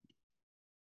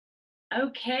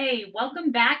Okay,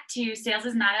 welcome back to Sales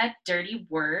is Not a Dirty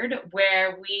Word,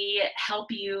 where we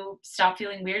help you stop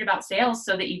feeling weird about sales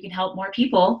so that you can help more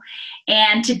people.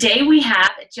 And today we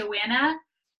have Joanna.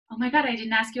 Oh my God, I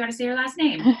didn't ask you how to say her last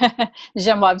name.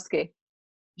 Ziemlewski.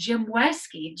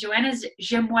 Ziemlewski, Joanna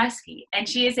Ziemlewski, and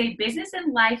she is a business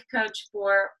and life coach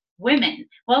for women.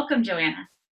 Welcome, Joanna.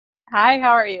 Hi,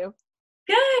 how are you?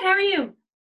 Good, how are you?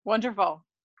 Wonderful.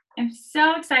 I'm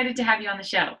so excited to have you on the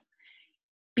show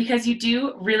because you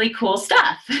do really cool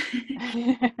stuff.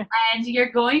 And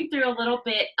you're going through a little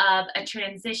bit of a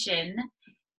transition.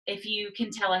 If you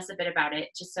can tell us a bit about it,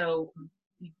 just so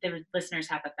the listeners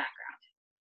have a background.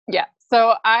 Yeah.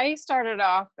 So I started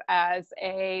off as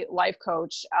a life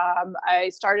coach. I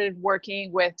started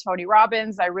working with Tony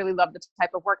Robbins. I really loved the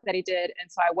type of work that he did.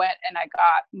 And so I went and I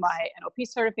got my NLP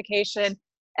certification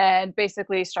and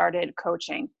basically started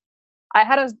coaching. I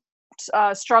had a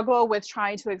struggle with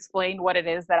trying to explain what it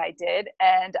is that I did.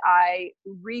 And I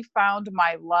refound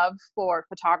my love for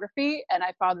photography. And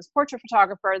I found this portrait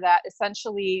photographer that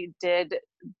essentially did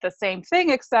the same thing,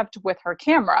 except with her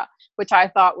camera, which I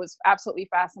thought was absolutely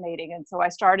fascinating. And so I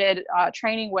started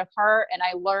training with her, and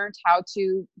I learned how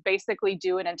to basically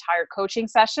do an entire coaching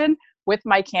session with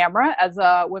my camera as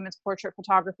a women's portrait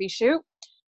photography shoot.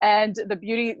 And the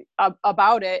beautiful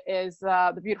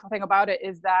thing about it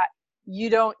is that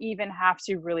you don't even have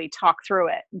to really talk through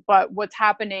it. But what's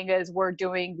happening is we're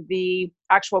doing the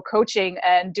actual coaching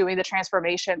and doing the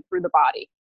transformation through the body.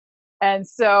 And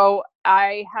so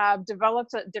I have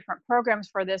developed different programs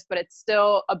for this, but it's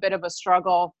still a bit of a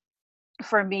struggle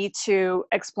for me to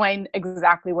explain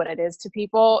exactly what it is to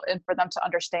people and for them to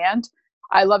understand.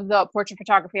 I love the portrait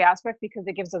photography aspect because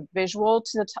it gives a visual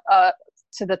to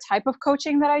the type of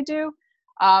coaching that I do.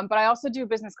 But I also do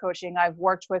business coaching. I've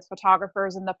worked with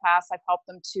photographers in the past. I've helped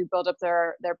them to build up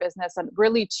their business and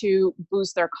really to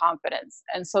boost their confidence.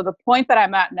 And so the point that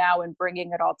I'm at now in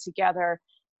bringing it all together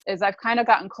is I've kind of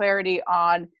gotten clarity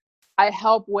on, I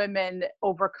help women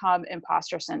overcome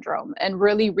imposter syndrome and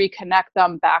really reconnect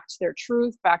them back to their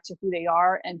truth, back to who they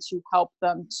are, and to help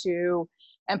them to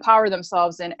empower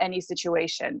themselves in any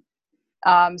situation.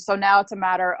 So now it's a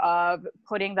matter of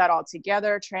putting that all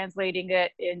together, translating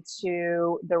it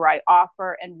into the right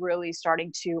offer, and really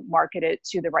starting to market it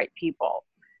to the right people.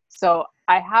 So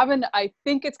I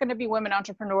think it's going to be women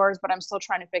entrepreneurs, but I'm still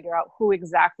trying to figure out who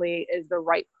exactly is the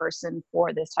right person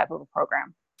for this type of a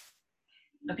program.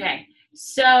 Okay,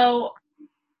 so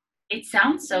it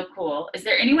sounds so cool. Is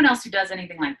there anyone else who does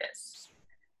anything like this?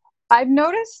 I've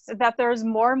noticed that there's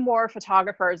more and more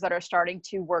photographers that are starting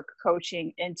to work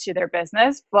coaching into their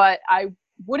business, but I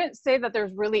wouldn't say that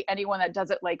there's really anyone that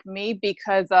does it like me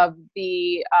because of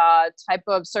the type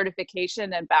of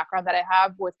certification and background that I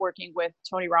have with working with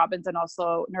Tony Robbins and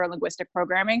also neurolinguistic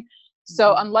programming.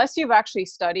 So unless you've actually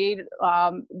studied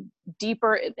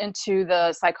deeper into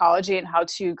the psychology and how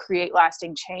to create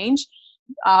lasting change,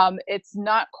 it's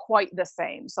not quite the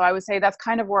same. So I would say that's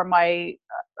kind of where my,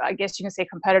 I guess you can say,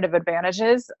 competitive advantage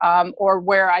is, or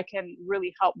where I can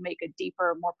really help make a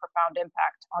deeper, more profound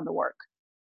impact on the work.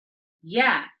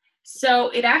 Yeah. So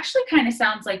it actually kind of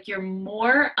sounds like you're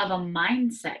more of a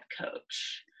mindset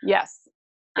coach. Yes.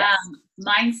 Yes.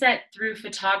 Mindset through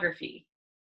photography.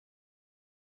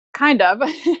 Kind of.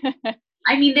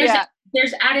 I mean, Yeah.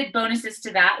 there's added bonuses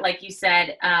to that, like you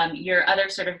said, your other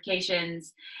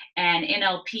certifications and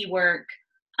NLP work.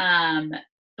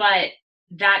 But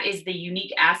that is the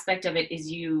unique aspect of it, is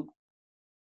you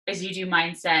do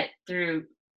mindset through.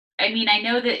 I mean, I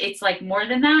know that it's like more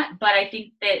than that, but I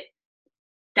think that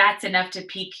that's enough to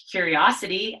pique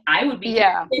curiosity. I would be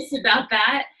Yeah. curious about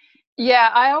that.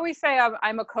 Yeah. I always say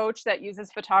I'm a coach that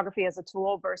uses photography as a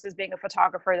tool versus being a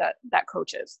photographer that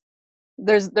coaches.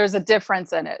 There's a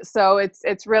difference in it. So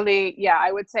it's really, yeah,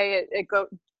 I would say it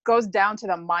goes down to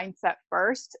the mindset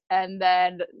first, and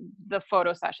then the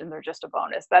photo sessions are just a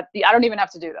bonus. I don't even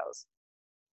have to do those.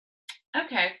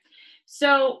 Okay.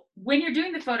 So when you're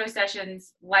doing the photo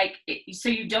sessions, so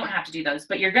you don't have to do those,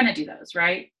 but you're going to do those,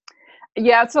 right?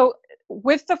 Yeah. So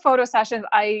with the photo sessions,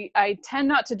 I tend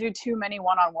not to do too many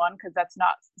one-on-one because that's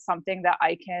not something that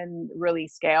I can really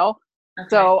scale. Okay.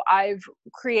 So I've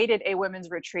created a women's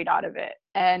retreat out of it,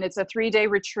 and it's a 3-day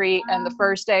retreat. And the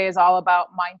first day is all about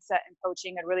mindset and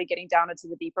coaching and really getting down into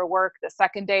the deeper work. The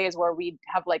second day is where we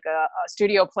have like a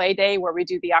studio play day where we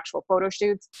do the actual photo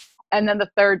shoots. And then the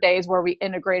third day is where we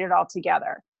integrate it all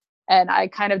together. And I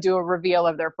kind of do a reveal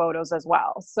of their photos as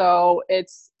well. So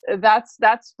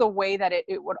that's the way that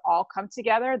it would all come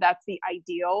together. That's the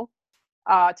ideal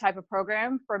type of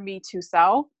program for me to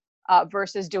sell.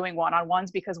 Versus doing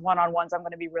one-on-ones, because one-on-ones I'm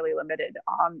going to be really limited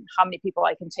on how many people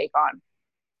I can take on.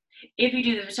 if you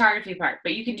do the photography part,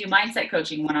 but you can do mindset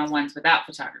coaching one-on-ones without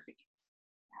photography.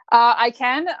 I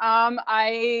can.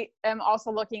 I am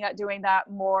also looking at doing that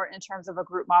more in terms of a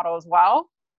group model as well.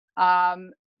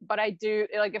 But I do,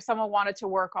 like, if someone wanted to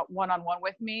work one-on-one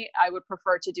with me, I would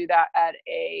prefer to do that at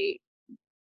a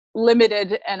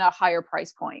limited and a higher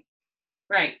price point.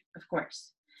 Right, of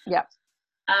course. Yeah.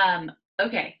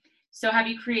 Okay. So have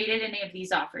you created any of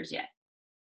these offers yet?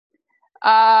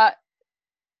 Uh,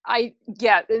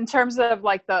 yeah, in terms of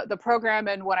like the program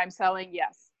and what I'm selling,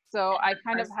 yes. So And I the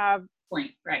kind of price have,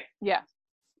 point, right? yeah.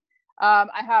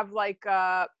 I have like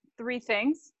three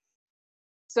things.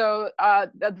 So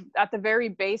at the very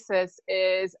basis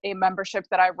is a membership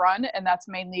that I run, and that's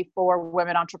mainly for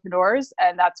women entrepreneurs,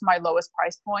 and that's my lowest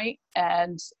price point.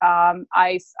 And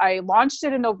I launched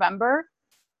it in November,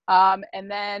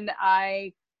 and then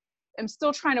I am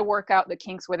still trying to work out the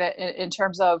kinks with it in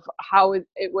terms of how it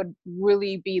would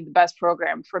really be the best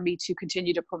program for me to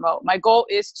continue to promote. My goal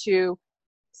is to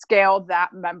scale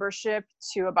that membership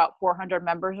to about 400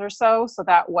 members or so. So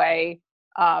that way,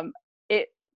 it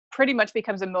pretty much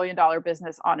becomes $1 million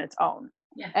business on its own.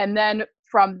 Yeah. And then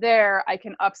from there, I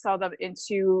can upsell them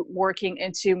into working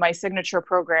into my signature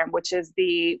program, which is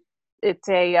it's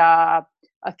a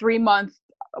 3-month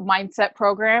mindset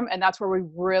program. And that's where we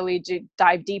really do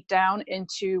dive deep down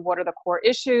into what are the core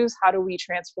issues, how do we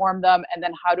transform them, and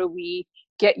then how do we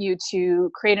get you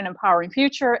to create an empowering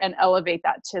future and elevate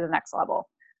that to the next level.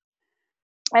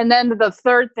 And then the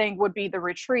third thing would be the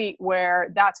retreat,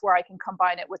 where that's where I can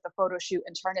combine it with the photo shoot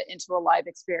and turn it into a live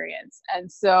experience.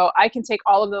 And so I can take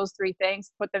all of those three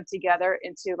things, put them together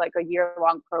into like a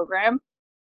year-long program.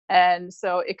 And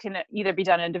so it can either be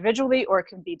done individually or it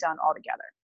can be done all together.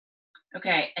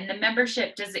 Okay. And the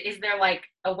membership, is there like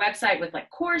a website with like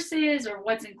courses, or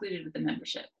what's included with the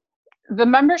membership? The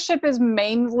membership is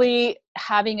mainly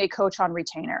having a coach on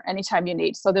retainer anytime you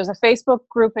need. So there's a Facebook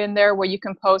group in there where you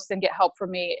can post and get help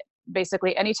from me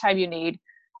basically anytime you need,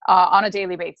 on a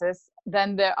daily basis.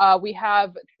 Then we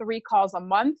have 3 calls a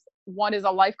month. One is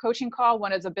a life coaching call,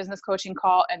 one is a business coaching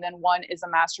call, and then one is a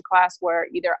masterclass where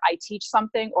either I teach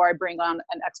something or I bring on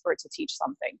an expert to teach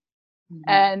something. Mm-hmm.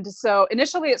 And so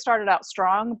initially it started out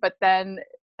strong, but then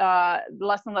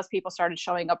less and less people started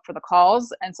showing up for the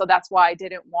calls. And so that's why I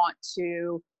didn't want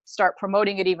to start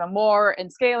promoting it even more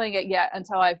and scaling it yet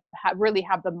until I really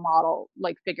have the model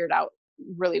like figured out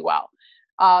really well.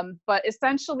 But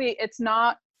essentially it's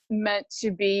not meant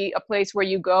to be a place where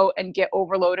you go and get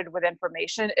overloaded with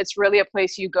information. It's really a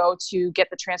place you go to get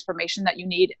the transformation that you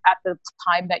need at the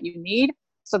time that you need.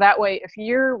 So that way, if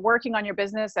you're working on your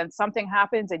business and something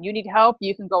happens and you need help,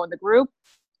 you can go in the group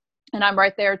and I'm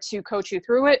right there to coach you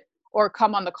through it, or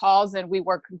come on the calls and we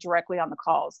work directly on the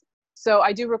calls. So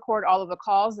I do record all of the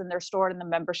calls and they're stored in the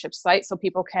membership site so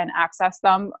people can access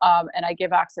them. And I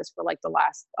give access for like the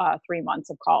last 3 months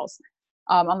of calls.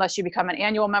 Unless you become an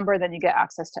annual member, then you get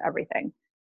access to everything.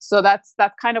 So that's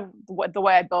kind of the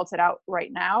way I built it out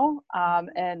right now.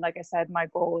 And like I said, my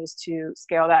goal is to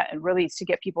scale that and really to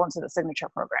get people into the signature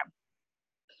program.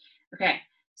 Okay.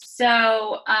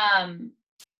 So,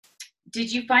 did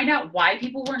you find out why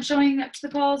people weren't showing up to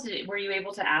the calls? Were you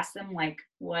able to ask them, like,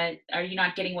 what are you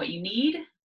not getting what you need?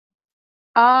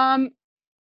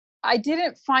 I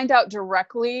didn't find out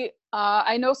directly.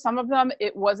 I know some of them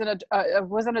it wasn't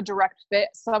a direct fit.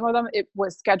 Some of them it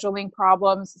was scheduling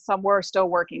problems. Some were still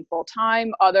working full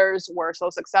time. Others were so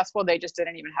successful they just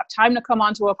didn't even have time to come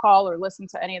onto a call or listen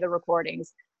to any of the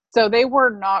recordings. So they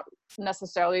were not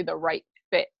necessarily the right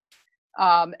fit.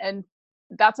 And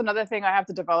that's another thing I have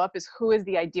to develop is who is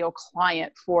the ideal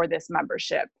client for this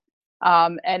membership.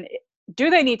 And do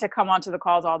they need to come onto the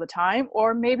calls all the time?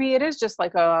 Or maybe it is just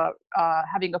like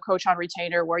having a coach on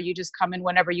retainer where you just come in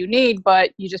whenever you need,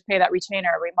 but you just pay that retainer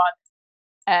every month.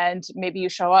 And maybe you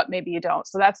show up, maybe you don't.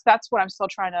 So that's what I'm still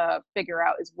trying to figure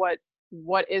out is what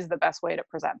is the best way to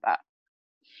present that.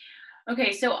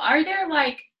 Okay. So are there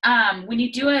like, when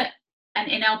you do an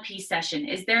NLP session,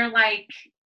 is there like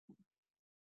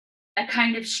a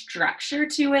kind of structure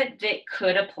to it that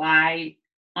could apply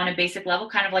on a basic level,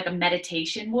 kind of like a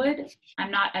meditation would?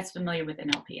 I'm not as familiar with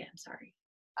NLP. I'm sorry.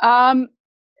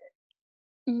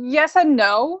 Yes and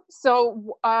no.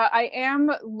 So I am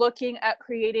looking at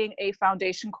creating a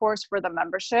foundation course for the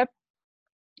membership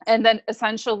and then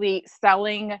essentially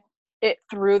selling it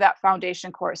through that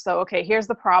foundation course. So, okay, here's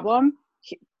the problem.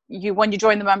 When you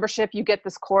join the membership, you get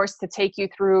this course to take you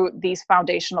through these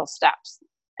foundational steps.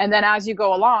 And then as you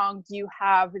go along, you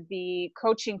have the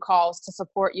coaching calls to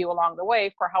support you along the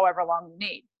way for however long you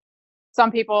need. Some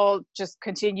people just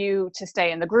continue to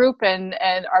stay in the group and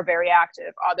are very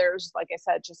active. Others, like I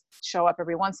said, just show up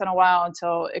every once in a while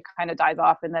until it kind of dies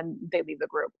off and then they leave the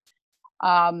group.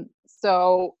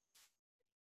 So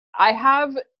I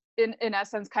have, in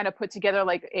essence, kind of put together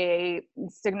like a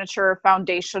signature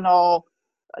foundational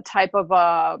type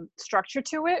of structure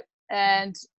to it.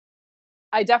 And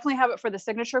I definitely have it for the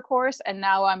signature course. And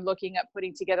now I'm looking at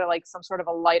putting together like some sort of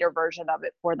a lighter version of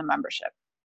it for the membership.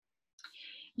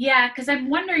 Yeah, because I'm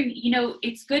wondering,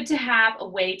 it's good to have a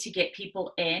way to get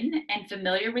people in and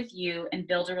familiar with you and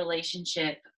build a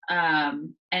relationship,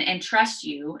 and trust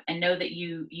you and know that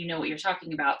you know what you're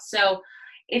talking about. So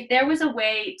if there was a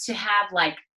way to have,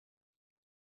 like,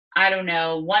 I don't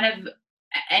know, one of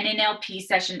an NLP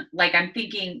session, like I'm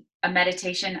thinking a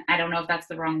meditation, I don't know if that's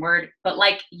the wrong word, but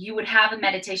like you would have a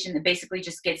meditation that basically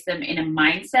just gets them in a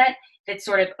mindset that's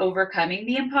sort of overcoming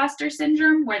the imposter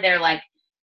syndrome, where they're like,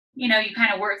 you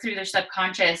kind of work through their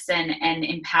subconscious and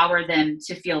empower them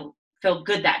to feel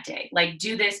good that day. Like,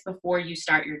 do this before you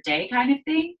start your day, kind of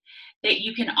thing, that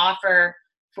you can offer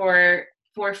for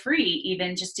free,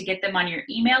 even just to get them on your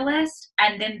email list.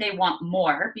 And then they want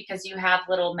more because you have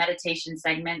little meditation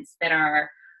segments that are,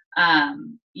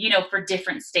 for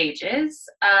different stages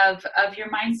of your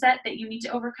mindset that you need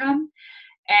to overcome.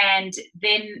 And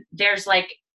then there's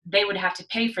like, they would have to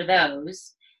pay for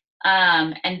those.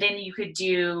 And then you could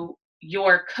do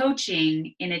your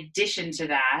coaching in addition to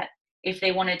that, if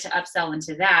they wanted to upsell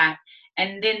into that.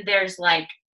 And then there's like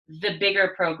the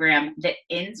bigger program that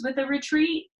ends with a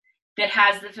retreat that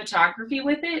has the photography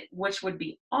with it, which would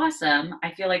be awesome.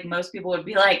 I feel like most people would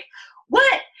be like,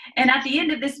 what? And at the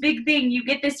end of this big thing, you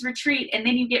get this retreat, and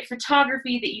then you get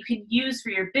photography that you can use for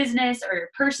your business or your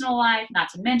personal life. Not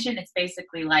to mention, it's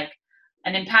basically like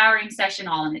an empowering session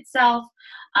all in itself.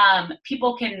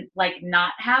 People can like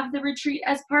not have the retreat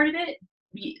as part of it.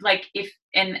 Like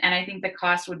and I think the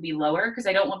cost would be lower, because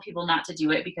I don't want people not to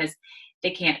do it because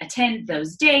they can't attend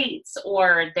those dates,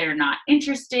 or they're not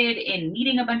interested in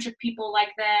meeting a bunch of people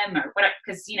like them, or whatever,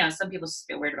 because some people just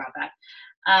get weird about that.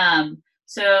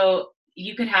 So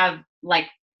you could have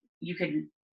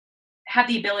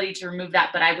the ability to remove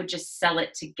that, but I would just sell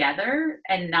it together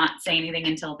and not say anything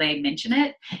until they mention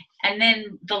it. And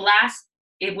then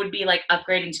it would be like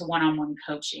upgrading to one-on-one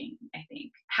coaching, I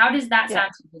think. How does that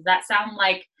sound? Does that sound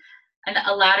like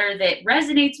a ladder that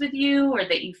resonates with you, or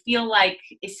that you feel like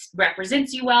it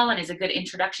represents you well and is a good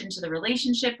introduction to the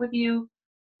relationship with you?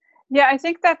 Yeah, I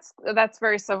think that's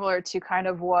very similar to kind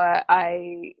of what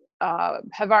I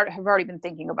have already been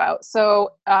thinking about.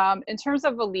 So in terms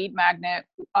of a lead magnet,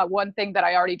 one thing that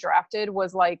I already drafted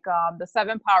was like the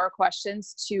 7 power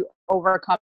questions to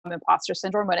overcome imposter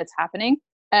syndrome when it's happening.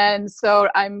 And so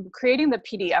I'm creating the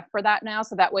PDF for that now.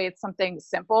 So that way it's something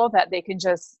simple that they can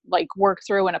just like work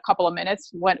through in a couple of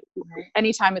minutes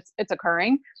anytime it's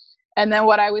occurring. And then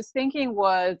what I was thinking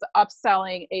was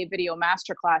upselling a video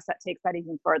masterclass that takes that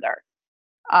even further,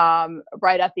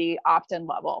 right at the opt-in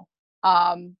level.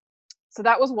 So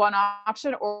that was one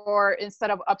option. Or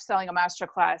instead of upselling a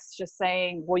masterclass, just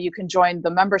saying, well, you can join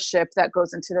the membership that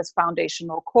goes into this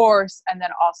foundational course, and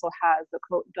then also has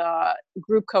the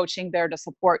group coaching there to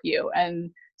support you. And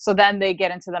so then they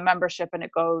get into the membership, and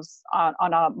it goes on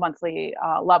a monthly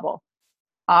level.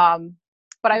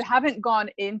 But I haven't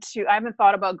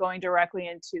thought about going directly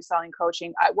into selling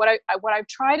coaching. What I've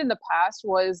tried in the past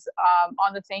was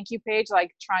on the thank you page,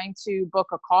 like trying to book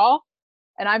a call,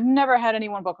 and I've never had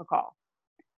anyone book a call.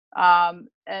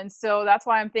 And so that's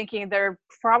why I'm thinking there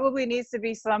probably needs to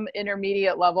be some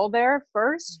intermediate level there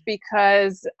first,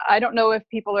 because I don't know if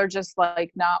people are just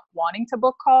like not wanting to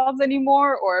book calls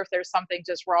anymore, or if there's something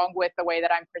just wrong with the way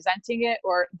that I'm presenting it,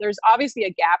 or there's obviously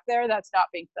a gap there that's not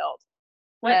being filled.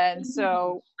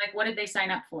 What did they sign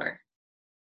up for?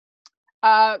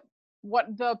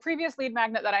 What the previous lead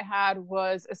magnet that I had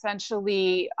was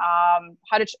essentially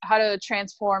how to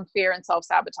transform fear and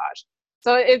self-sabotage.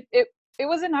 So it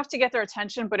was enough to get their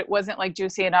attention, but it wasn't like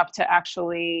juicy enough to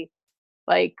actually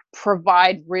like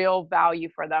provide real value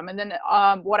for them. And then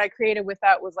what I created with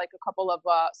that was like a couple of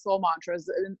soul mantras,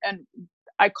 and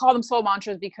I call them soul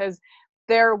mantras because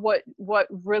they're what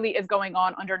really is going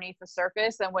on underneath the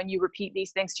surface. And when you repeat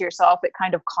these things to yourself, it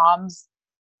kind of calms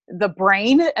the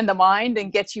brain and the mind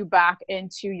and gets you back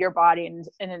into your body and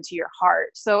into your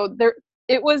heart. So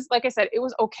it was, like I said, it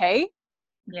was okay.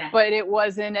 Yeah. But it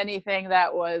wasn't anything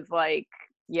that was like,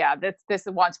 yeah, this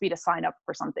wants me to sign up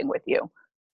for something with you.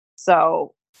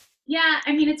 So yeah,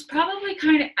 I mean, it's probably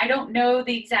kind of, I don't know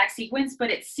the exact sequence, but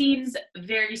it seems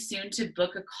very soon to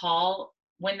book a call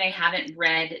when they haven't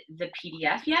read the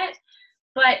PDF yet.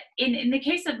 But in the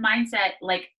case of mindset,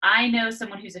 like I know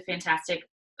someone who's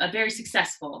a very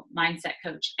successful mindset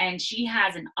coach, and she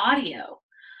has an audio.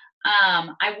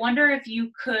 I wonder if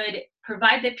you could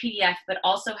provide the PDF, but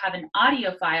also have an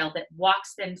audio file that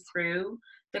walks them through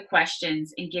the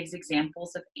questions and gives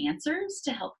examples of answers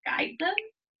to help guide them.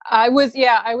 I was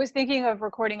thinking of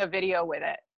recording a video with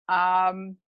it. But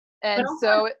And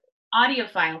also an so, audio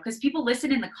file, because people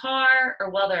listen in the car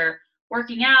or while they're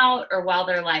working out or while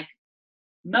they're like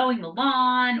mowing the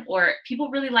lawn, or people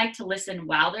really like to listen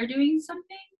while they're doing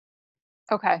something.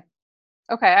 okay.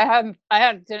 Okay.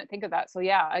 Didn't think of that. So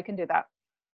yeah, I can do that.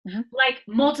 Mhm. Like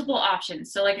multiple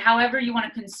options. So like however you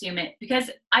want to consume it. Because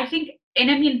I think,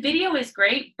 and I mean, video is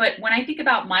great, but when I think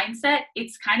about mindset,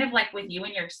 it's kind of like with you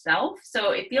and yourself.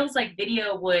 So it feels like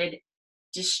video would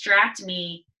distract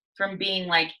me from being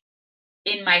like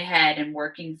in my head and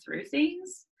working through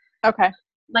things. Okay.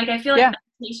 Like I feel like Yeah.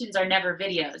 meditations are never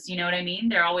videos, you know what I mean?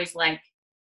 They're always like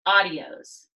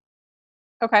audios.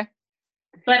 Okay.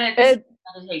 But this is It,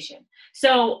 meditation.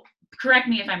 So correct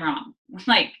me if I'm wrong.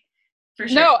 Like for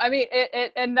sure. no, I mean,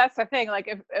 and that's the thing. Like,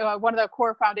 if one of the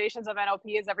core foundations of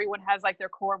NLP is everyone has like their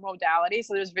core modality.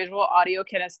 So there's visual, audio,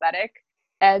 kinesthetic,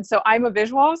 and so I'm a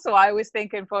visual. So I always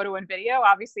think in photo and video,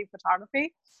 obviously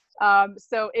photography.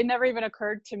 So it never even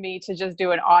occurred to me to just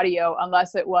do an audio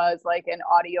unless it was like an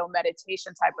audio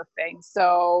meditation type of thing.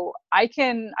 So I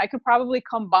could probably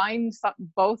combine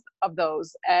both of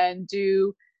those and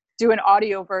do an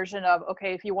audio version of,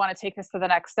 okay, if you want to take this to the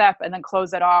next step, and then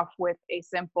close it off with a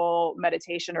simple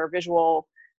meditation or visual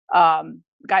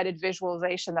guided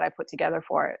visualization that I put together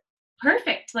for it.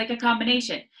 Perfect, like a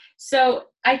combination. So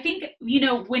I think, you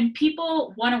know, when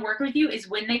people want to work with you is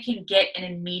when they can get an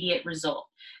immediate result.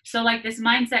 So like this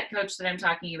mindset coach that I'm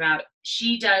talking about,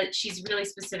 she's really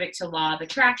specific to law of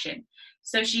attraction.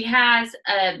 So she has,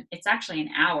 it's actually an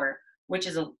hour, which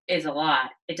is a lot.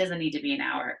 It doesn't need to be an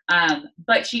hour.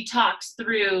 But she talks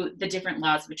through the different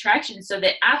laws of attraction so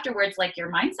that afterwards, like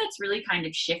your mindset's really kind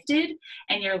of shifted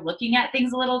and you're looking at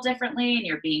things a little differently and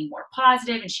you're being more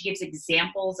positive. And she gives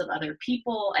examples of other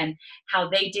people and how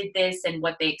they did this and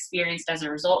what they experienced as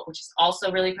a result, which is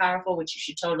also really powerful, which you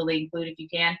should totally include if you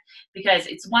can, because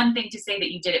it's one thing to say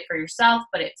that you did it for yourself,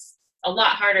 but it's a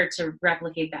lot harder to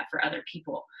replicate that for other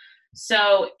people.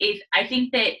 So if I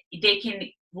think that they can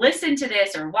listen to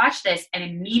this or watch this and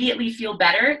immediately feel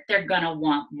better, they're going to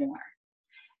want more.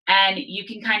 And you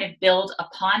can kind of build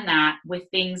upon that with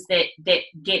things that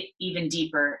get even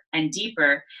deeper and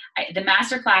deeper. The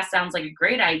masterclass sounds like a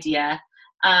great idea.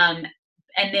 And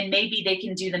then maybe they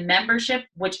can do the membership,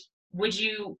 which would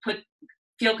you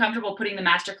feel comfortable putting the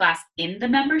masterclass in the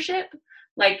membership?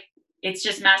 Like it's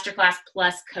just masterclass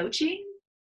plus coaching?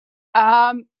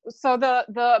 So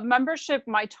the membership,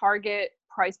 my target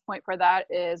price point for that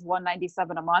is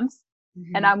 $197 a month.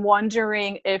 Mm-hmm. And I'm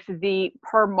wondering if the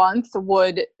per month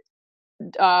would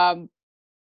kind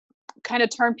of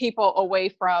turn people away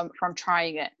from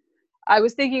trying it. I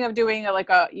was thinking of doing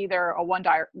either a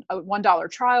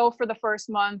 $1 trial for the first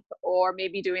month, or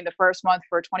maybe doing the first month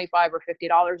for $25 or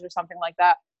 $50 or something like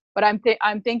that. But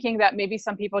I'm thinking that maybe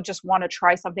some people just want to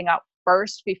try something out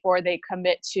first before they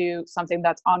commit to something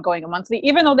that's ongoing a monthly,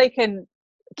 even though they can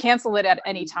cancel it at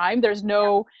any time. There's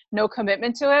no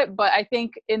commitment to it. But I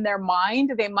think in their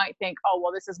mind, they might think, oh,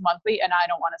 well, this is monthly and I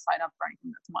don't want to sign up for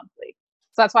anything that's monthly.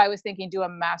 So that's why I was thinking do a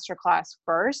masterclass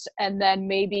first. And then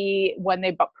maybe when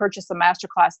they purchase the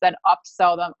masterclass, then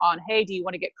upsell them on, hey, do you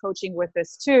want to get coaching with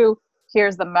this too?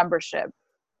 Here's the membership.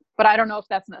 But I don't know if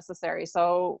that's necessary.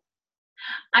 So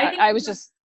I think I was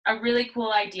just a really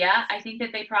cool idea. I think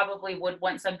that they probably would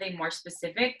want something more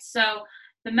specific. So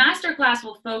the masterclass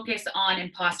will focus on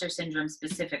imposter syndrome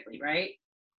specifically, right?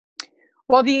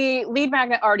 Well, the lead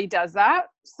magnet already does that.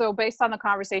 So based on the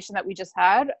conversation that we just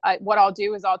had, what I'll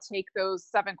do is I'll take those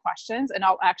 7 questions and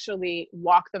I'll actually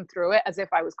walk them through it as if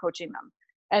I was coaching them.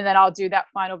 And then I'll do that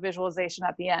final visualization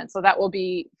at the end. So that will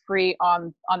be free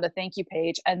on the thank you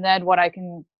page. And then what I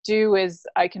can do is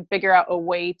I can figure out a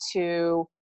way to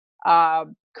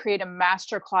create a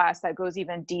master class that goes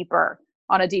even deeper,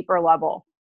 on a deeper level.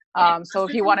 So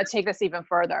if you want to take this even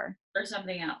further. Or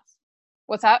something else.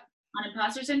 What's that? On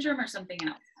imposter syndrome or something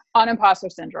else? On imposter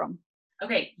syndrome.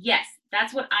 Okay, yes,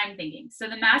 that's what I'm thinking. So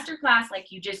the masterclass,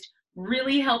 like you just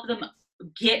really help them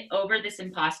get over this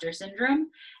imposter syndrome.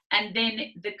 And then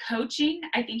the coaching,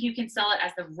 I think you can sell it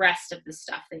as the rest of the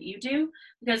stuff that you do,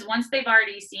 because once they've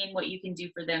already seen what you can do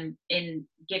for them in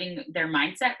getting their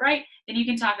mindset right, then you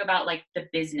can talk about like the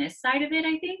business side of it,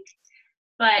 I think.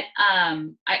 But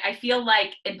I feel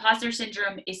like imposter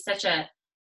syndrome is such a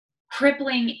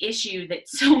crippling issue that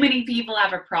so many people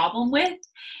have a problem with.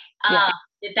 Yeah.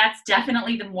 That's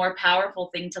definitely the more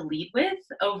powerful thing to lead with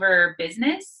over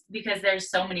business, because there's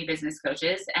so many business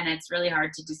coaches and it's really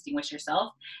hard to distinguish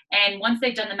yourself. And once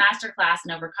they've done the master class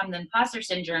and overcome the imposter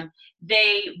syndrome,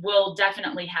 they will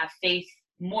definitely have faith,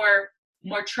 more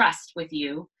trust with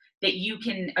you, that you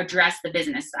can address the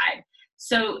business side.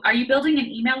 So are you building an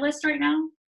email list right now?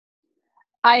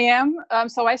 I am.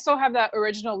 So I still have that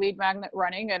original lead magnet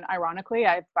running, and ironically,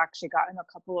 I've actually gotten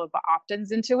a couple of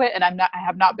opt-ins into it, and I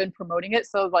have not been promoting it.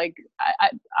 So like,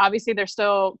 obviously, there's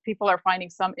still people are finding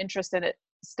some interest in it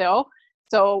still.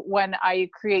 So when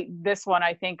I create this one,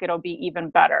 I think it'll be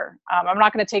even better. I'm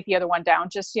not going to take the other one down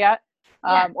just yet,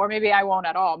 Yeah. or maybe I won't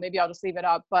at all. Maybe I'll just leave it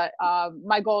up. But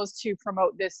my goal is to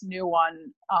promote this new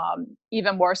one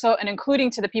even more so, and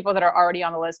including to the people that are already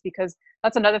on the list, because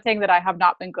that's another thing that I have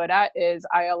not been good at is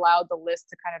I allowed the list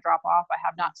to kind of drop off. I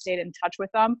have not stayed in touch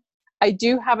with them. I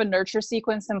do have a nurture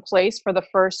sequence in place for the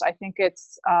first, I think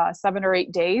it's 7 or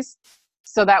 8 days.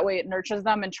 So that way it nurtures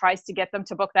them and tries to get them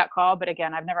to book that call. But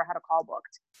again, I've never had a call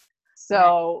booked. Right.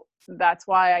 So that's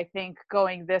why I think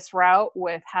going this route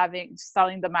with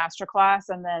selling the masterclass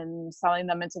and then selling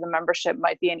them into the membership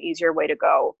might be an easier way to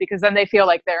go, because then they feel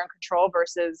like they're in control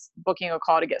versus booking a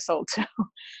call to get sold to.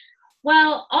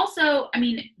 Well, also, I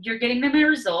mean, you're getting them a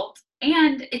result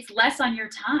and it's less on your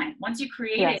time. Once you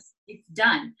create it, Yes. it's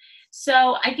done.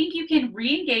 So I think you can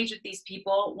re-engage with these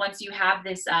people once you have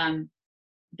this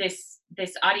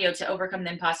audio to overcome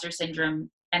the imposter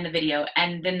syndrome and the video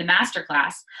and then the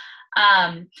masterclass.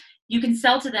 um, you can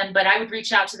sell to them, but I would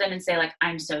reach out to them and say, like,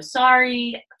 I'm so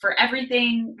sorry for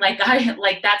everything. Like,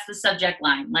 that's the subject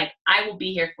line. Like, I will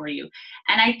be here for you.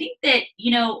 And I think that,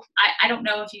 I don't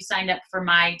know if you signed up for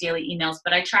my daily emails,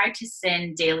 but I try to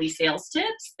send daily sales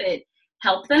tips that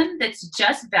help them. That's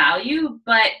just value,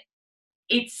 but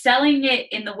it's selling it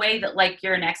in the way that, like,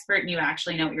 you're an expert and you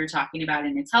actually know what you're talking about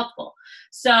and it's helpful.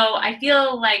 So I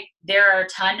feel like there are a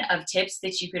ton of tips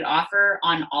that you could offer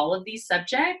on all of these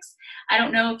subjects. I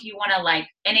don't know if you want to, like,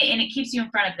 and it keeps you in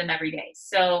front of them every day.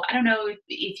 So I don't know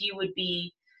if you would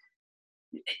be,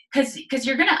 because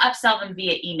you're going to upsell them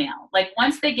via email. Like,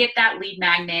 once they get that lead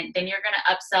magnet, then you're going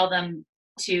to upsell them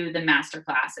to the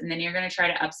masterclass, and then you're going to try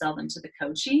to upsell them to the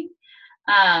coaching.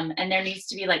 And there needs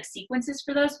to be, like, sequences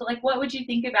for those. But, like, what would you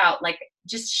think about, like,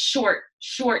 just short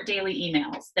daily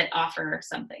emails that offer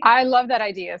something? I love that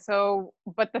idea. So,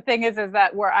 but the thing is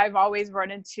that where I've always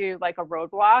run into like a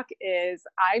roadblock is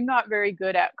I'm not very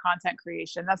good at content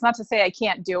creation. That's not to say I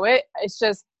can't do it. It's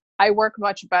just I work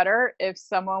much better if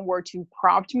someone were to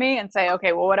prompt me and say,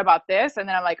 okay, well, what about this? And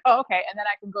then I'm like, oh, okay. And then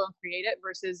I can go and create it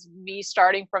versus me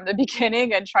starting from the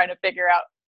beginning and trying to figure out,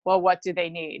 well, what do they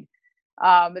need?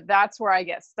 That's where I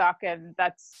get stuck. And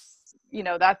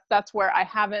that's where I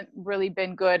haven't really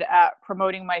been good at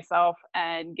promoting myself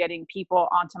and getting people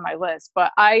onto my list.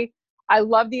 But I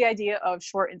love the idea of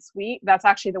short and sweet. That's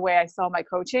actually the way I sell my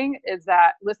coaching, is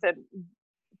that, listen,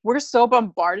 we're so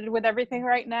bombarded with everything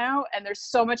right now, and there's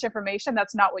so much information.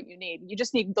 That's not what you need. You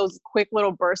just need those quick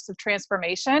little bursts of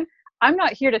transformation. I'm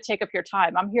not here to take up your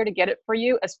time. I'm here to get it for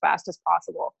you as fast as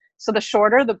possible. So the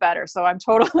shorter, the better. So I'm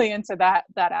totally into that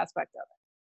aspect of it.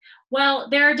 Well,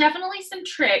 there are definitely some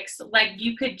tricks. Like,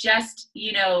 you could just,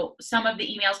 some of the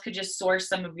emails could just source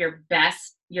some of your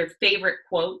favorite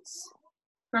quotes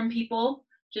from people,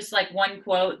 just like one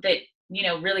quote that,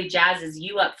 really jazzes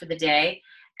you up for the day.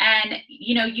 And,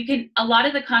 a lot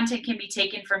of the content can be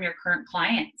taken from your current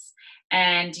clients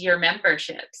and your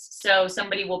memberships. So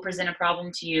somebody will present a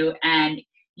problem to you and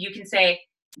you can say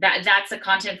that that's a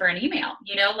content for an email.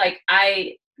 Like,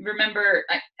 I remember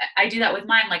I do that with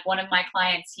mine. Like, one of my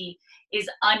clients, he is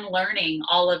unlearning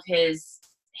all of his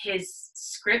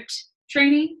script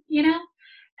training,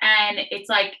 and it's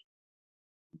like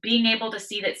being able to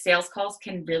see that sales calls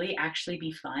can really actually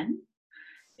be fun.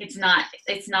 It's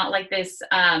not like this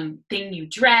thing you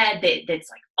dread that's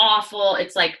like awful.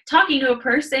 It's like talking to a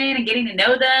person and getting to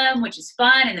know them, which is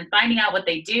fun, and then finding out what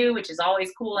they do, which is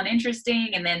always cool and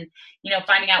interesting, and then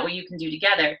finding out what you can do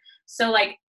together. So,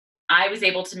 like, I was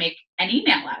able to make an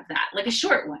email out of that, like a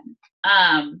short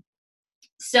one.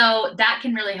 So that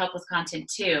can really help with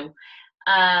content too.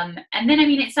 And then, I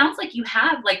mean, it sounds like you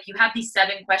have these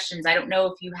 7 questions. I don't know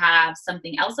if you have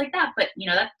something else like that, but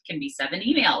that can be 7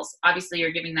 emails. Obviously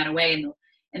you're giving that away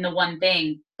in the one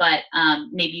thing, but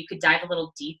maybe you could dive a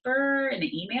little deeper in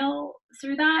the email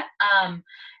through that. And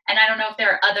I don't know if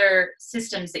there are other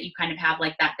systems that you kind of have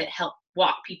like that help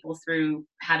walk people through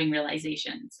having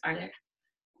realizations. Are there?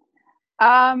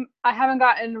 I haven't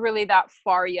gotten really that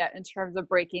far yet in terms of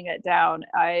breaking it down.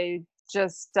 I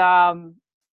just,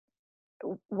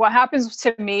 what happens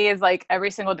to me is like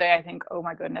every single day I think, oh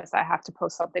my goodness, I have to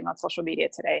post something on social media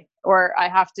today, or I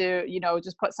have to,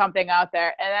 just put something out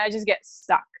there, and I just get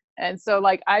stuck. And so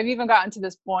like I've even gotten to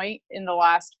this point in the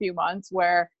last few months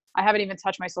where I haven't even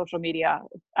touched my social media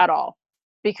at all,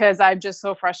 because I'm just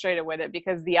so frustrated with it,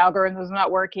 because the algorithm's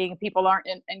not working, people aren't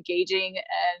engaging,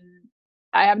 and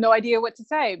I have no idea what to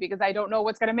say because I don't know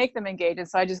what's going to make them engage. And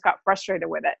so I just got frustrated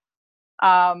with it.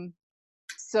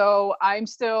 So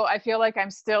I feel like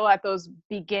I'm still at those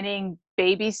beginning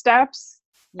baby steps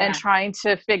and Yeah. trying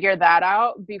to figure that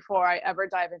out before I ever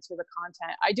dive into the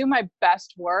content. I do my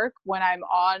best work when I'm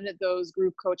on those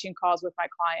group coaching calls with my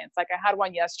clients. Like I had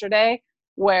one yesterday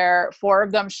where 4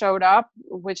 of them showed up,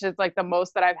 which is like the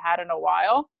most that I've had in a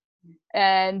while.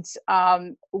 And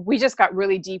we just got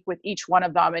really deep with each one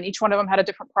of them, and each one of them had a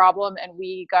different problem. And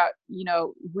we got,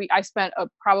 I spent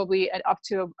probably up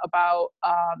to about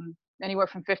anywhere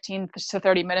from 15 to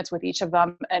 30 minutes with each of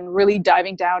them, and really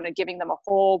diving down and giving them a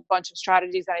whole bunch of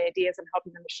strategies and ideas and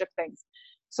helping them to shift things.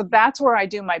 So that's where I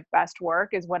do my best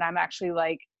work, is when I'm actually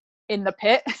like in the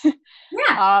pit.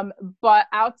 Yeah. But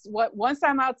once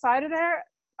I'm outside of there,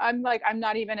 I'm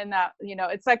not even in that,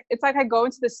 it's like I go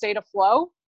into the state of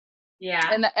flow,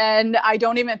 Yeah. and I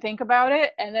don't even think about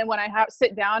it. And then when I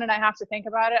sit down and I have to think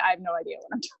about it, I have no idea what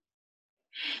I'm doing.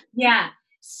 Yeah.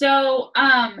 So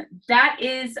that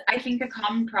is, I think, a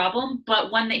common problem,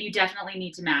 but one that you definitely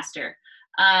need to master.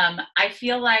 I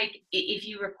feel like if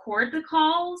you record the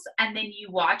calls and then you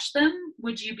watch them,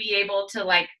 would you be able to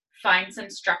like find some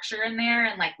structure in there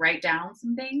and like write down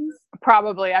some things?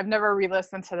 Probably. I've never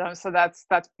re-listened to them. So that's,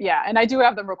 yeah. And I do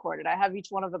have them recorded. I have each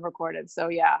one of them recorded. So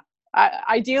yeah.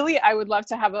 Ideally, I would love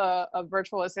to have a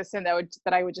virtual assistant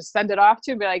that I would just send it off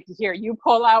to, be like, here, you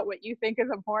pull out what you think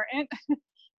is important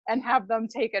and have them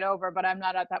take it over. But I'm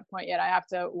not at that point yet. I have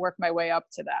to work my way up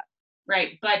to that.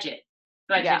 Right. Budget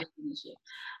Yeah. is an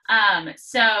issue.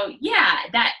 So yeah,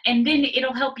 and then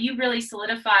it'll help you really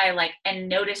solidify like and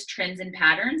notice trends and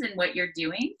patterns in what you're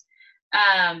doing.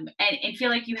 And feel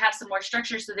like you have some more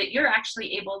structure so that you're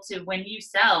actually able to, when you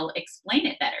sell, explain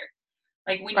it better.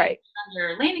 Like when you Right. on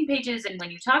your landing pages and when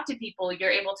you talk to people,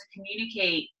 you're able to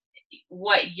communicate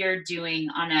what you're doing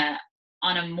on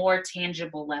a more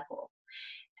tangible level.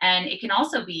 And it can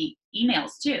also be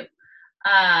emails too.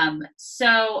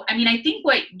 So I mean, I think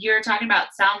what you're talking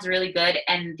about sounds really good,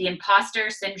 and the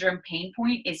imposter syndrome pain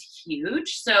point is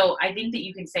huge. So I think that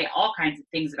you can say all kinds of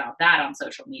things about that on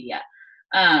social media.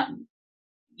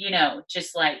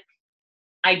 Just like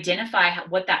identify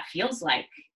what that feels like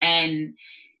and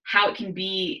how it can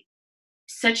be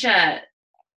such a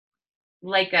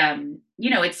like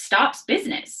it stops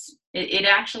business. It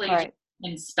actually Right.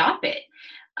 can stop it.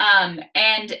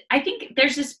 And I think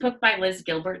there's this book by Liz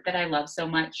Gilbert that I love so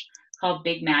much called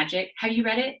Big Magic. Have you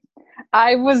read it?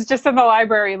 I was just in the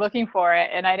library looking for it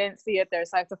and I didn't see it there.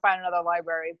 So I have to find another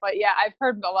library. But yeah, I've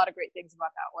heard a lot of great things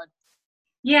about that one.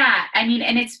 Yeah, I mean,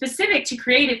 and it's specific to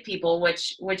creative people,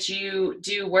 which you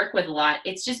do work with a lot.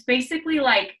 It's just basically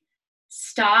like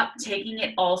stop taking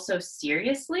it all so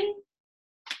seriously.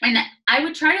 And I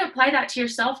would try to apply that to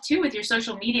yourself too with your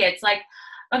social media. It's like,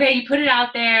 okay, you put it out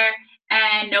there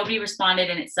and nobody responded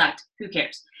and it sucked. Who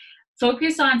cares?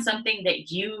 Focus on something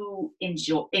that you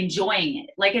enjoying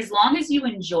it. Like as long as you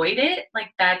enjoyed it,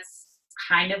 like that's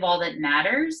kind of all that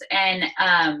matters. And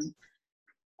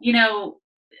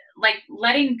like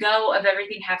letting go of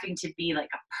everything having to be like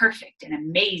a perfect and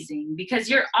amazing, because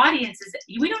your audience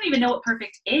we don't even know what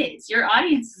perfect is. Your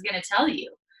audience is going to tell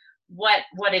you what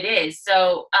it is.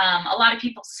 So a lot of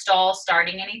people stall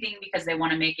starting anything because they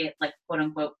want to make it like quote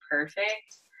unquote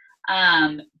perfect.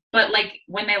 But like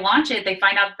when they launch it, they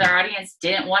find out their audience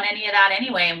didn't want any of that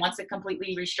anyway and wants it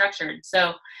completely restructured.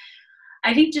 So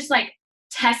I think just like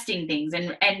testing things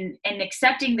and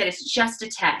accepting that it's just a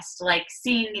test, like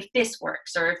seeing if this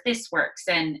works or if this works,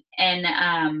 and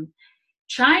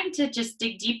trying to just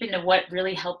dig deep into what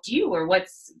really helped you, or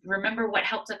remember what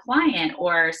helped a client,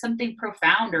 or something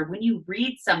profound, or when you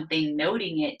read something,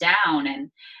 noting it down.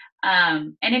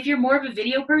 And if you're more of a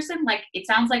video person, like it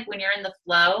sounds like when you're in the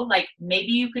flow, like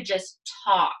maybe you could just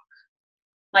talk,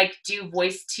 like do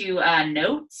voice to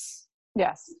notes,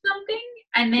 Yes. something,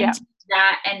 and then take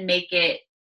that and make it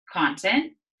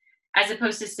content, as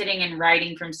opposed to sitting and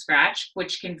writing from scratch,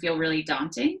 which can feel really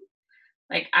daunting.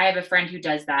 Like I have a friend who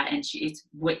does that, and it's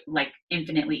like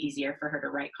infinitely easier for her to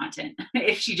write content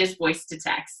if she just voice to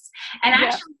text. And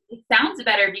actually, it sounds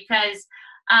better because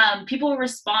people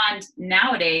respond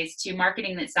nowadays to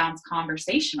marketing that sounds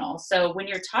conversational. So when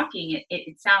you're talking,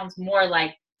 it sounds more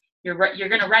like you're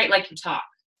going to write like you talk,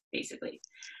 basically.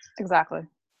 Exactly.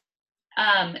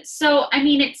 So, I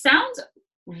mean, it sounds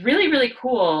really, really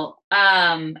cool.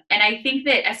 And I think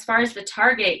that as far as the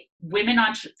target,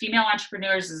 female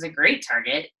entrepreneurs is a great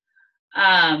target.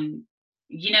 Um,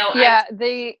 I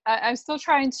Yeah, I'm still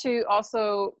trying to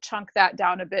also chunk that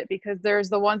down a bit, because there's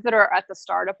the ones that are at the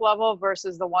startup level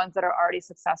versus the ones that are already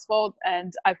successful.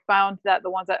 And I found that the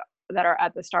ones that are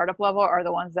at the startup level are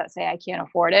the ones that say I can't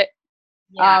afford it,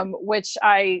 yeah, which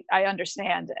I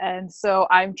understand. And so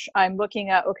I'm looking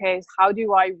at, okay, how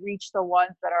do I reach the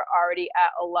ones that are already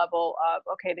at a level of,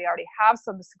 okay, they already have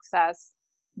some success,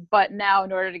 but now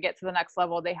in order to get to the next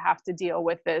level, they have to deal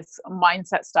with this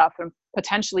mindset stuff and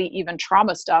potentially even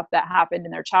trauma stuff that happened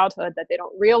in their childhood that they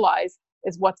don't realize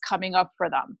is what's coming up for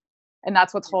them, and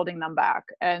that's what's holding them back.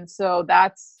 And so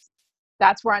that's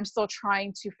where I'm still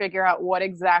trying to figure out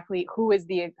who is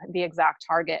the exact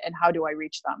target and how do I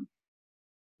reach them.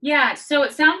 yeah. So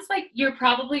it sounds like you're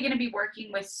probably going to be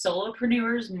working with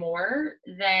solopreneurs more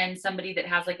than somebody that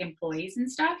has like employees and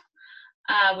stuff.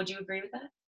 Would you agree with that?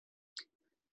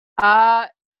 Uh,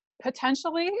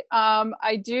 Potentially.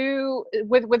 I do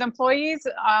with employees.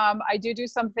 I do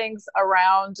some things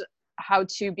around how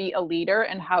to be a leader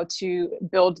and how to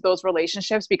build those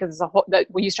relationships, because it's a whole that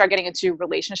when you start getting into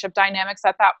relationship dynamics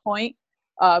at that point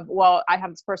of, well, I have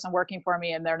this person working for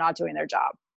me and they're not doing their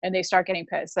job, and they start getting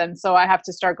pissed. And so I have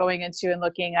to start going into and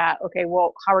looking at, okay,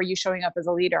 well, how are you showing up as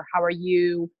a leader? How are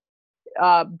you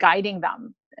guiding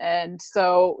them? And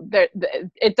so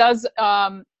it does,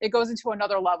 it goes into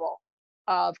another level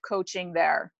of coaching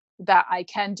there that I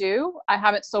can do. I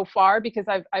haven't so far, because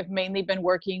I've mainly been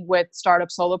working with startup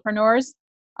solopreneurs,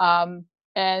 um,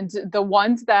 and the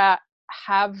ones that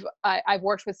I've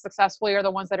worked with successfully are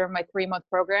the ones that are in my 3-month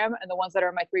program, and the ones that are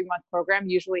in my 3-month program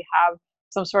usually have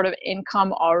some sort of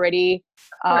income already,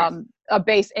 Of course. a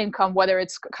base income, whether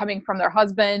it's coming from their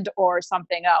husband or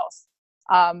something else.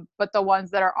 But the ones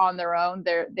that are on their own,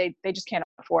 they just can't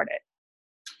afford it.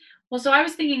 Well, so I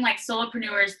was thinking like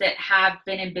solopreneurs that have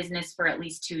been in business for at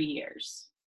least 2 years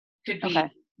could Okay.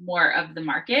 be more of the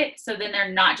market. So then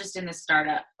they're not just in the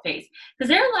startup phase. Because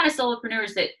there are a lot of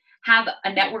solopreneurs that have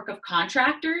a network of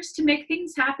contractors to make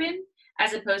things happen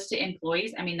as opposed to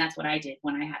employees. I mean, that's what I did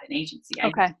when I had an agency. I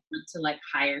Okay. went to like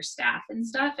hire staff and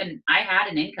stuff, and I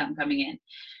had an income coming in.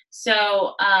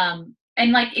 So,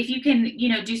 and like if you can,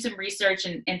 do some research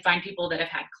and find people that have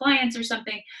had clients or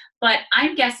something. But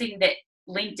I'm guessing that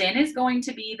LinkedIn is going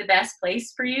to be the best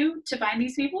place for you to find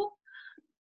these people.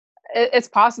 It's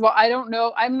possible. I don't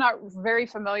know. I'm not very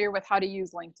familiar with how to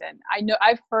use LinkedIn. I know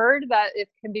I've heard that it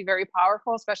can be very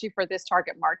powerful, especially for this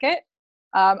target market.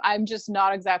 I'm just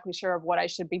not exactly sure of what I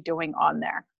should be doing on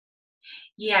there.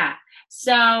 Yeah.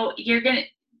 So you're going to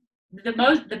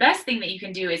the best thing that you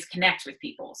can do is connect with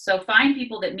people. So find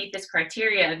people that meet this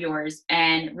criteria of yours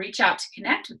and reach out to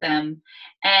connect with them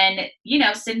and,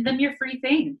 send them your free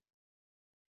thing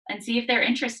and see if they're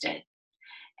interested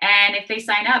and if they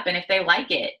sign up and if they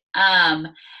like it. And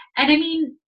I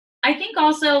mean, I think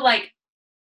also like,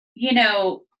 you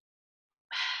know,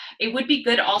 it would be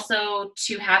good also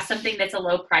to have something that's a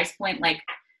low price point, like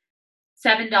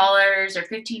 $7 or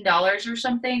 $15 or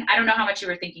something. I don't know how much you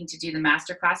were thinking to do the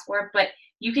masterclass for, but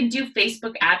you can do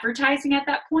Facebook advertising at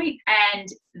that point, and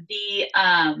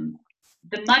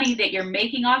the money that you're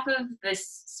making off of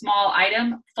this small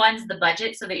item funds the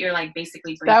budget so that you're like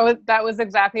basically breaking. That was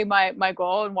exactly my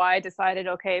goal, and why I decided,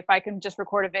 okay, if I can just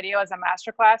record a video as a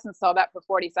masterclass and sell that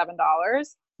for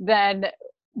 $47, then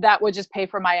that would just pay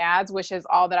for my ads, which is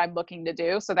all that I'm looking to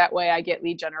do. So that way I get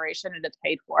lead generation and it's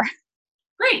paid for.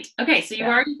 Great. Okay, so you're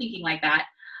Yeah. already thinking like that.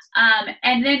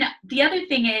 And then the other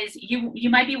thing is you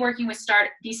might be working with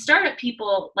these startup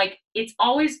people. Like it's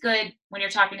always good when you're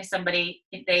talking to somebody,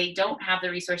 if they don't have the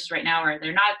resources right now or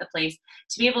they're not at the place,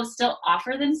 to be able to still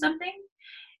offer them something.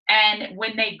 And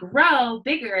when they grow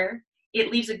bigger, it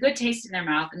leaves a good taste in their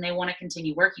mouth and they want to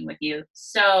continue working with you.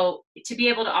 So to be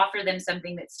able to offer them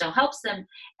something that still helps them.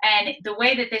 And the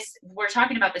way that we're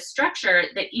talking about the structure,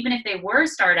 that even if they were a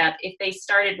startup, if they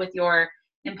started with your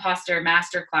imposter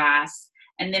masterclass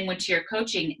and then went to your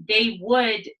coaching, they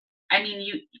would, I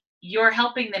mean, you're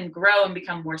helping them grow and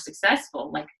become more successful,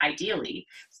 like ideally,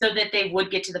 so that they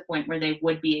would get to the point where they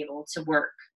would be able to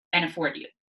work and afford you.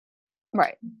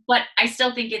 Right. But I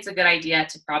still think it's a good idea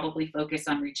to probably focus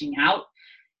on reaching out.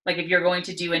 Like if you're going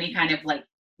to do any kind of like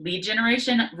lead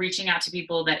generation, reaching out to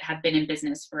people that have been in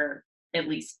business for at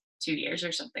least 2 years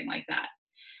or something like that.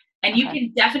 And you Okay.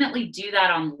 can definitely do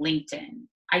that on LinkedIn.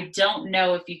 I don't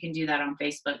know if you can do that on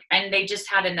Facebook. And they just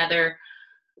had another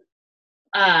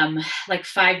like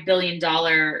 $5 billion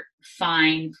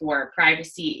fine for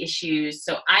privacy issues.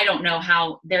 So I don't know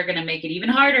how they're going to make it even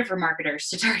harder for marketers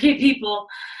to target people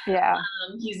Yeah.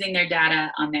 using their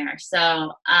data on there.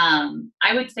 So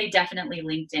I would say definitely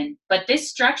LinkedIn. But this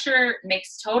structure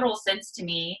makes total sense to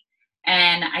me.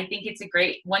 And I think it's a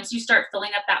great, once you start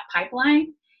filling up that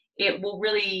pipeline, it will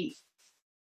really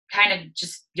kind of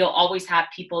just, you'll always have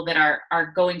people that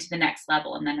are going to the next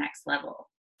level and the next level.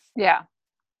 Yeah.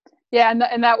 Yeah.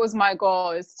 And that was my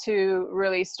goal, is to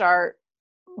really start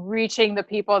reaching the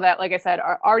people that, like I said,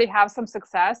 already have some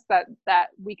success that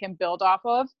we can build off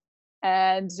of,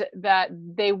 and that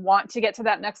they want to get to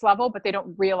that next level, but they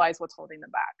don't realize what's holding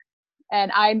them back.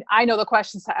 And I know the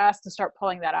questions to ask to start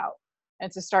pulling that out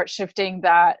and to start shifting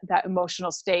that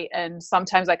emotional state. And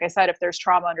sometimes, like I said, if there's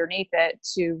trauma underneath it,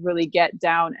 to really get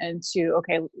down and to,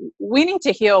 okay, we need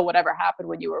to heal whatever happened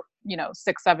when you were,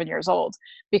 6, 7 years old,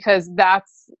 because that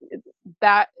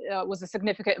was a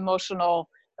significant emotional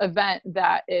event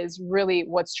that is really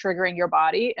what's triggering your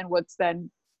body, and what's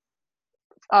then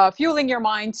fueling your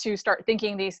mind to start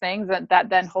thinking these things that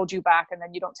then hold you back, and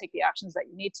then you don't take the actions that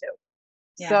you need to.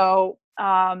 Yeah. So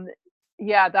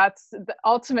yeah, that's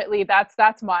ultimately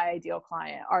that's my ideal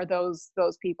client, are those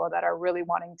people that are really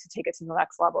wanting to take it to the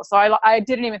next level. So I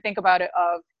didn't even think about it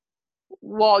of,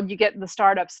 well, you get the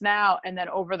startups now, and then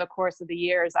over the course of the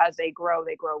years, as they grow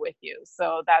with you.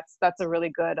 So that's a really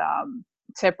good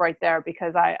tip right there,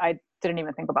 because I didn't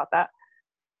even think about that.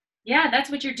 Yeah, that's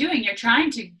what you're doing. You're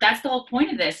trying to, that's the whole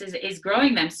point of this, is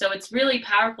growing them. So it's really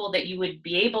powerful that you would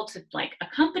be able to like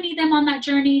accompany them on that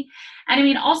journey. And I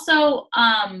mean, also,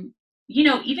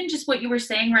 even just what you were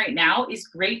saying right now is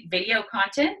great video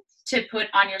content to put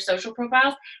on your social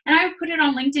profiles. And I would put it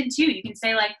on LinkedIn too. You can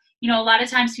say like, a lot of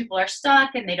times people are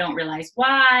stuck and they don't realize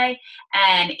why.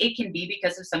 And it can be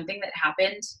because of something that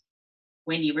happened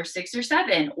when you were 6 or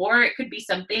 7, or it could be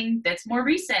something that's more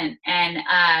recent. And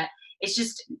it's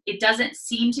just, it doesn't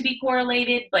seem to be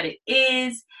correlated, but it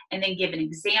is. And then give an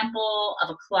example of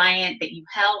a client that you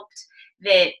helped,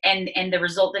 that and the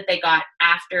result that they got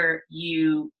after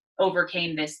you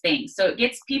overcame this thing. So it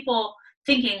gets people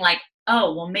thinking like,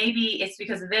 oh, well, maybe it's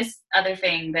because of this other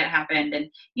thing that happened, and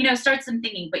starts them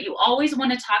thinking. But you always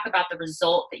want to talk about the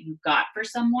result that you got for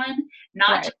someone, not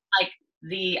Right. just like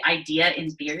the idea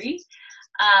in theory.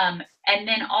 And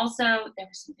then also, there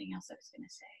was something else I was going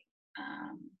to say.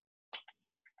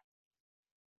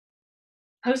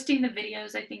 Posting the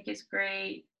videos, I think, is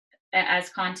great as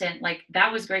content. Like,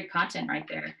 that was great content right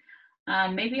there.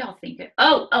 Maybe I'll think it.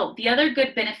 The other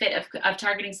good benefit of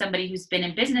targeting somebody who's been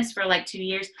in business for like 2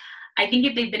 years, I think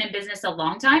if they've been in business a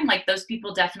long time, like those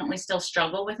people definitely still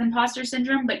struggle with imposter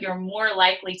syndrome, but you're more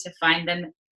likely to find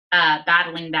them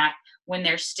battling that when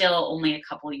they're still only a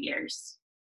couple years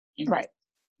in business. Right.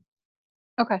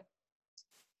 Okay.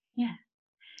 Yeah.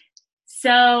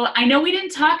 So I know we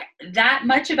didn't talk that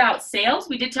much about sales.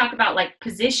 We did talk about like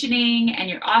positioning and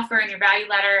your offer and your value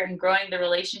ladder and growing the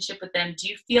relationship with them. Do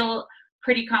you feel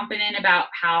pretty confident about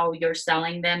how you're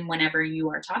selling them whenever you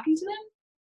are talking to them?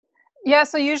 Yeah.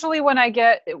 So usually when I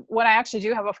actually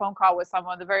do have a phone call with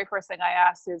someone, the very first thing I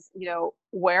ask is,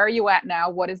 where are you at now?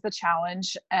 What is the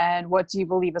challenge? And what do you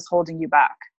believe is holding you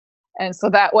back? And so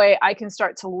that way I can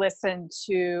start to listen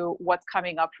to what's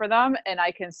coming up for them, and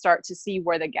I can start to see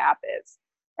where the gap is.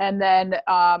 And then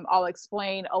I'll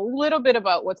explain a little bit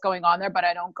about what's going on there, but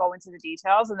I don't go into the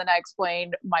details. And then I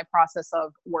explain my process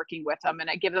of working with them, and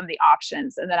I give them the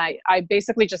options. And then I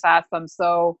basically just ask them,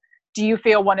 so do you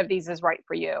feel one of these is right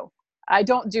for you? I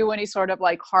don't do any sort of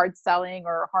like hard selling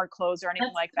or hard close or anything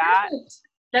That's like that.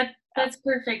 perfect. That's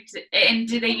perfect. And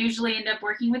do they usually end up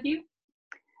working with you?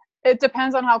 It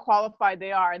depends on how qualified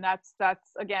they are. And that's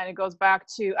again, it goes back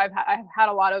to, I've had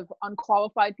a lot of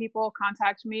unqualified people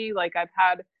contact me. Like I've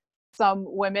had some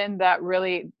women that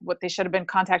really, what they should have been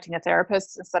contacting a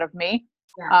therapist instead of me.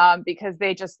 Yeah. Because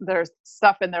their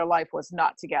stuff in their life was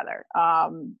not together.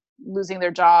 Losing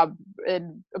their job,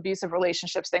 in abusive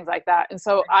relationships, things like that. And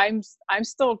so I'm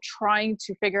still trying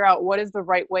to figure out what is the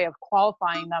right way of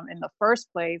qualifying them in the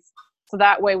first place. So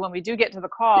that way, when we do get to the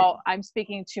call, I'm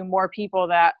speaking to more people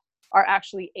that are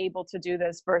actually able to do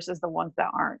this versus the ones that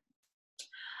aren't.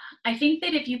 I think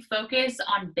that if you focus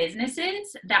on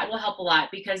businesses, that will help a lot,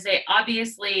 because they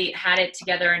obviously had it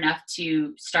together enough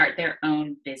to start their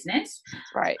own business.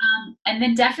 Right. And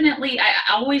then definitely, I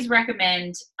always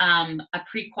recommend a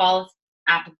pre-qual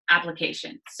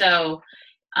application. So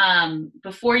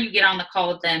before you get on the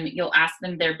call with them, you'll ask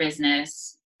them their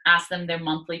business, ask them their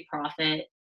monthly profit,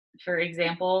 for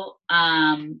example.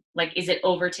 Like, is it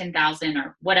over 10,000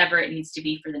 or whatever it needs to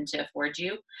be for them to afford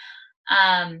you?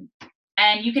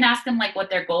 And you can ask them like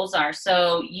what their goals are.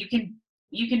 So you can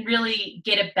you can really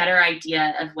get a better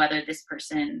idea of whether this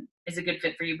person is a good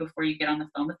fit for you before you get on the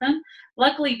phone with them.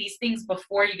 Luckily, these things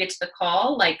before you get to the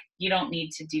call, like you don't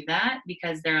need to do that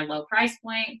because they're a low price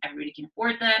point. Everybody can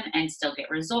afford them and still get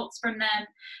results from them.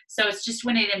 So it's just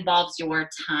when it involves your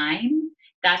time,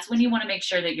 that's when you want to make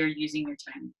sure that you're using your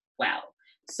time well.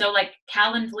 So like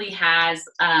Calendly has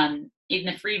in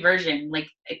the free version, like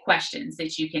questions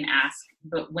that you can ask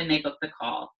but when they book the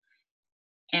call.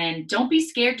 And don't be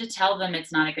scared to tell them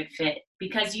it's not a good fit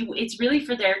because it's really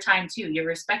for their time too. You're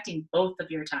respecting both of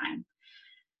your time.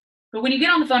 But when you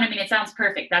get on the phone, I mean, it sounds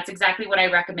perfect. That's exactly what I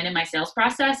recommend in my sales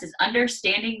process is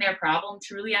understanding their problem,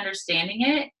 truly understanding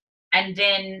it, and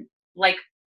then like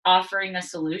offering a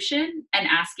solution and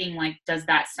asking like, does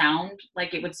that sound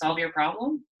like it would solve your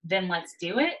problem? Then let's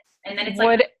do it. And then it's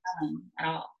like Would not at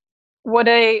all. would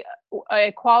a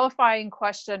qualifying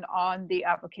question on the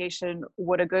application,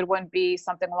 would a good one be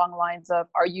something along the lines of,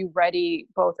 are you ready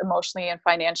both emotionally and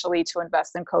financially to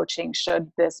invest in coaching? Should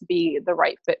this be the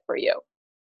right fit for you?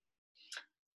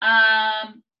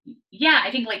 Yeah,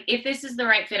 I think like if this is the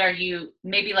right fit, are you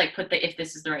maybe like put the if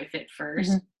this is the right fit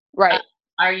first? Right.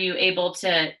 Are you able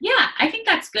to? Yeah, I think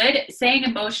that's good. Saying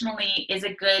emotionally is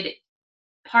a good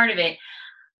part of it.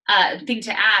 Thing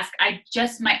to ask.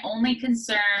 My only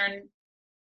concern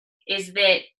is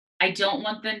that I don't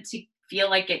want them to feel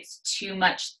like it's too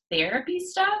much therapy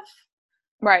stuff.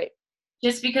 Right.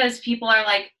 Just because people are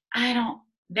like,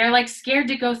 they're like scared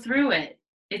to go through it.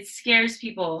 It scares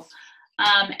people.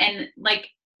 And like,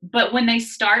 but when they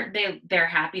start, they're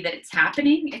happy that it's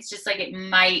happening. It's just like it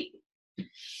might,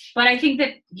 but I think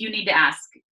that you need to ask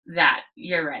that.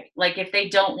 You're right. Like if they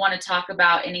don't want to talk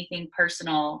about anything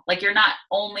personal, like you're not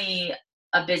only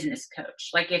a business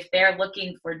coach. Like if they're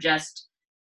looking for just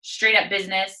straight up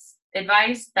business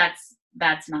advice,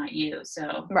 that's not you.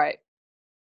 So Right.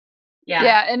 yeah.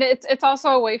 Yeah, and it's also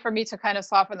a way for me to kind of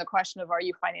soften the question of, are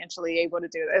you financially able to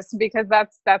do this? Because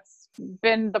that's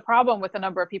been the problem with a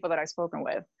number of people that I've spoken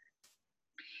with.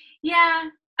 Yeah.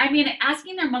 I mean,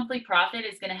 asking their monthly profit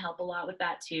is going to help a lot with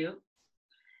that too.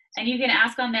 And you can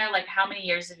ask on there, like, how many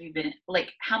years have you been,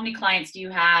 like, how many clients do you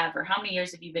have, or how many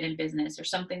years have you been in business, or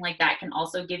something like that can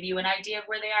also give you an idea of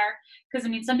where they are. Because, I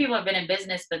mean, some people have been in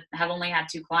business but have only had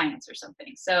 2 clients or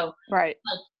something. So, Right.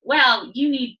 like, well,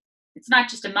 it's not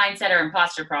just a mindset or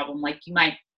imposter problem. Like, you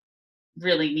might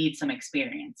really need some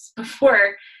experience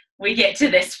before we get to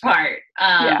this part.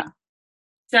 Yeah.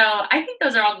 So I think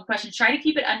those are all good questions. Try to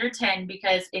keep it under 10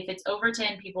 because if it's over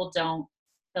 10, people don't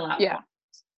fill out Yeah. forms.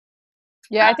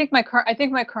 Yeah, I think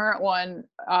my current one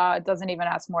doesn't even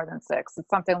ask more than 6. It's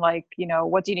something like,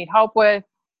 what do you need help with?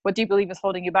 What do you believe is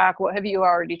holding you back? What have you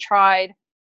already tried?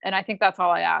 And I think that's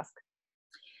all I ask.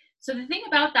 So the thing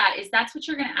about that is that's what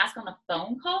you're going to ask on the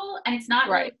phone call, and it's not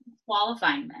really Right.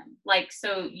 qualifying them. Like,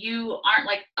 so you aren't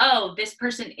like, oh, this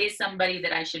person is somebody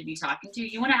that I should be talking to.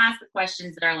 You want to ask the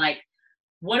questions that are like,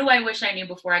 what do I wish I knew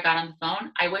before I got on the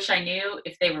phone? I wish I knew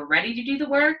if they were ready to do the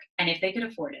work and if they could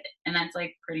afford it. And that's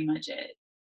like pretty much it.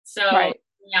 So Right.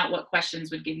 figuring out what questions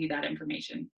would give you that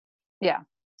information. Yeah.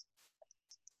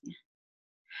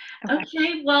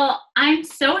 Okay, well, I'm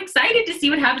so excited to see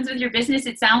what happens with your business.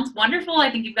 It sounds wonderful. I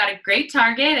think you've got a great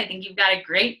target. I think you've got a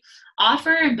great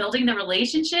offer and building the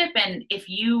relationship. And if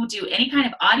you do any kind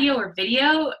of audio or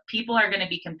video, people are going to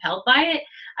be compelled by it.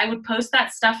 I would post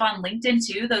that stuff on LinkedIn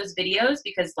too, those videos,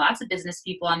 because lots of business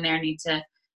people on there need to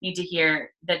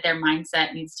hear that their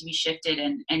mindset needs to be shifted,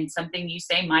 and something you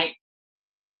say might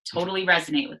totally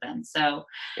resonate with them. So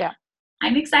Yeah.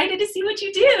 I'm excited to see what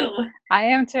you do. I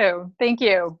am too. Thank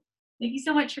you. Thank you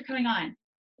so much for coming on.